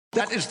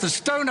That is the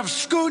stone of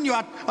Scone. You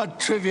are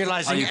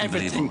trivializing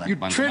everything. You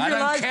trivialize. I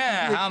don't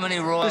care how many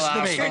royal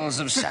arseholes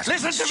of Saturn.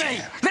 Listen to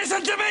me!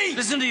 Listen to me!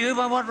 Listen to you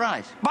by what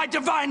right? By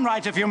divine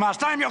right, if you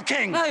must. I'm your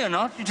king. No, you're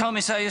not. You told me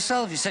so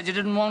yourself. You said you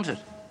didn't want it.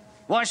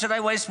 Why should I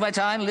waste my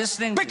time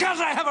listening to Because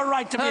I have a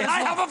right to be.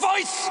 I have a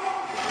voice!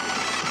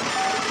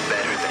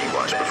 Better than he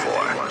was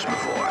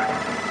before.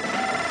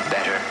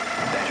 Better,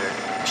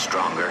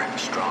 stronger,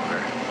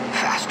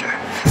 faster.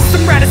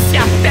 Some writers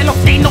shout that look,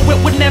 they know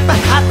it would never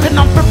happen.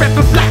 I'm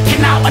forever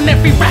blacking out on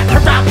every rapper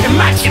out.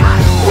 Imagine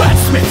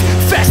wordsmith,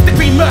 first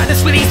degree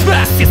murders with these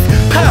verses.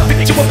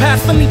 Perfect, you will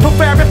personally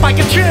prefer if I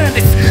could turn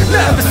this.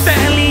 Nervous,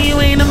 sadly you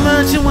ain't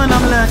emerging when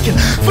I'm lurking.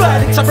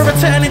 Verdicts of a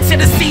returning to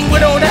the scene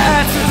with all the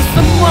answers. It's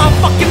some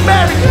motherfucking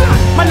Mary.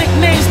 My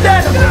nickname's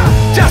Denim,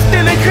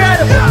 Justin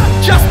Incredible,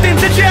 Justin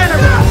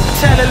Degenerate.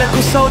 Tell a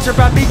little soldier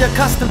I'd be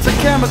accustomed to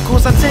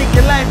chemicals. I take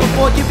your life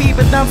before you've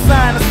even done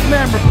sign. It's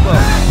memorable.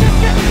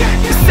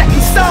 The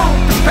second stone,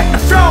 respect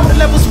the throne. The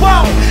levels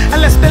won't,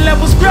 unless the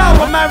levels grow.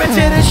 I'm married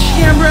to this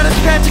shit, brother,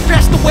 scared to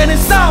crash the winning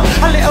zone.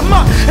 I lit them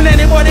up, and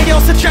anybody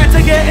else that tried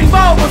to get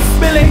involved with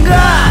spilling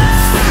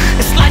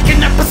glass. It's like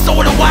an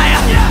episode of Wire.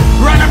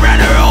 Run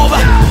her over,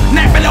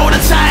 neck below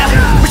the tire.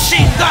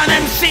 Machine gun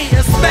MC,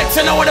 expect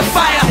to know the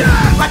fire.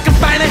 I can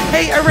find a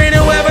hater in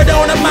whoever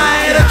don't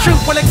admire. The truth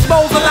will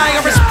expose a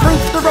liar, it's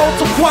proof the road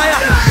to choir.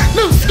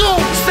 New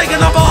school singing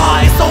of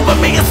eyes over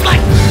me, it's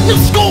like new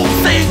school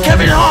saying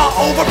Kevin Hart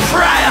over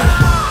Pryor.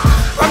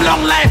 I'm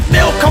long life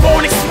milk, I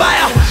won't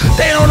expire.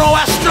 They don't know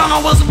how strong I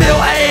was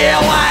built. Hey,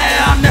 why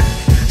I'm the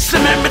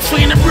cement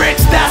between the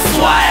bricks, that's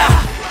why.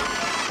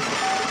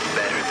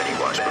 Better than he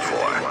was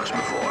before.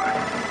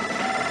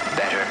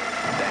 Better,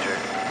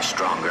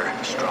 stronger,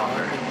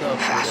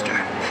 faster.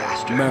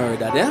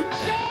 Murder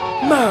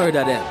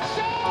them.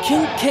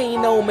 King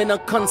Kano, me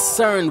not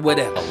concerned with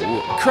them.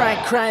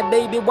 Cry,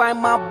 baby, why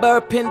my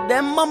burping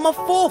them? I'm a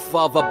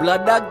forefather,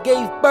 blood that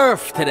gave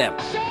birth to them.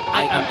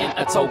 I am in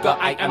a toga,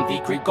 I am the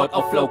Greek god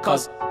of flow,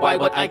 cause why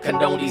would I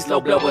condone these low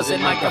blowers in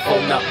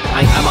microphone? No,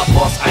 I am a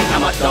boss, I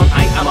am a don,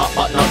 I am a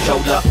but not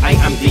shoulder. I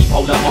am the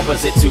polar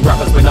opposite to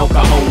rappers with no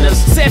cojones.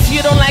 Say if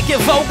you don't like it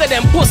vulgar,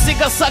 then pussy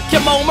go suck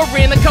your mama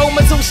in a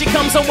coma till she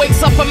comes and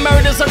wakes up and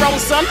murders her own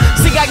son.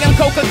 See, I am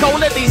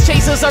Coca-Cola, these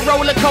chasers are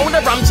roller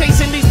coaster. I'm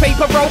chasing these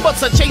paper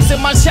robots, are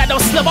chasing my shadow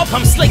slip up.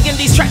 I'm slaying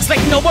these tracks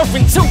like Noah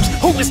in tubes.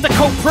 Who is the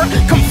culprit?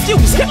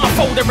 Confused, get my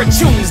folder of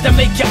tunes that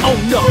make you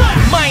owner.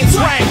 Mine's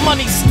right,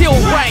 money still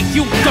right,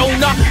 you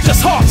donor.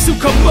 Just hearts who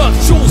can work,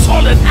 Jules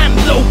Holland and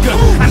Logan.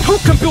 And who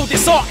can build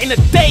this art in a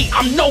day?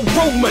 I'm no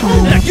Roman.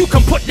 Now you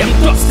can put them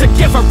dots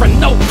together and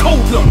no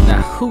code them.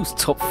 Now who's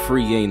top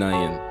 3 ain't I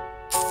in?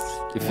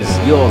 If it's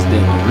yours,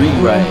 then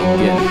rewrite it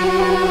again.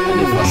 And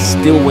if I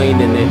still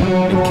ain't in it,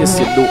 then kiss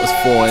your daughter's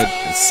forehead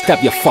and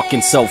stab your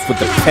fucking self with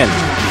the pen.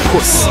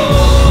 Pussy.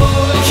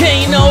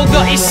 Kano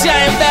got his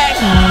shine back,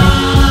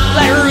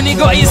 like Rooney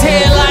got his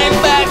hairline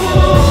back.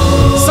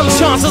 Some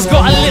chances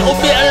got a little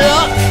bit of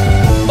luck,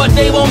 but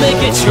they won't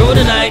make it through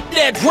tonight.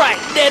 Dead right,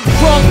 dead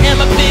wrong, and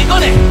I'm big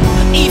on it.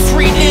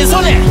 E3 is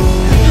on it.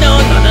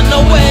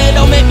 No way,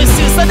 don't make me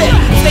sister there.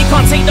 If they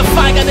can't take the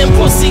fire, then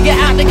pussy get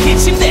out the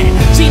kitchen there.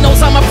 She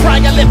knows I'm a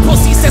prior, let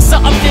pussy say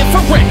something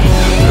different.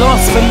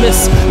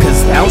 Blasphemous,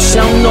 cause thou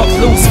shalt not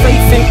lose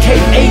faith in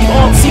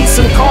K.A.R.T.'s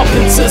and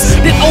carpenters.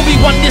 Did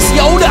Obi-Wan this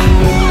Yoda?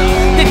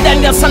 Did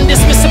Danielson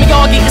dismiss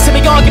Miyagi? It's a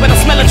Miyagi, but I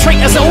smell a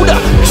traitor's odor.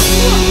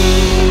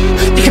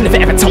 You can never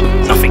ever tell me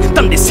nothing.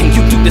 Done this thing,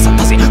 you do this, I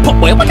does it. Pop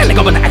boy, why can't they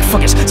go and act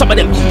froggish? Some of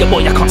them eat the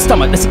boy, I can't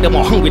stomach. They say they're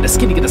more hungry, the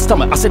skinny get the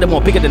stomach. I say they're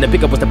more bigger than the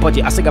bigger was the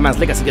budget. I say a man's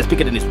legacy is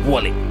bigger than his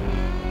wallet.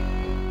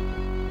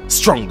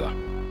 Stronger,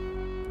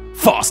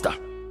 faster.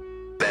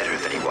 Better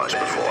than he was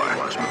before.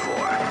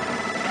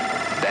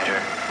 Better,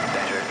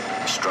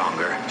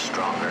 stronger,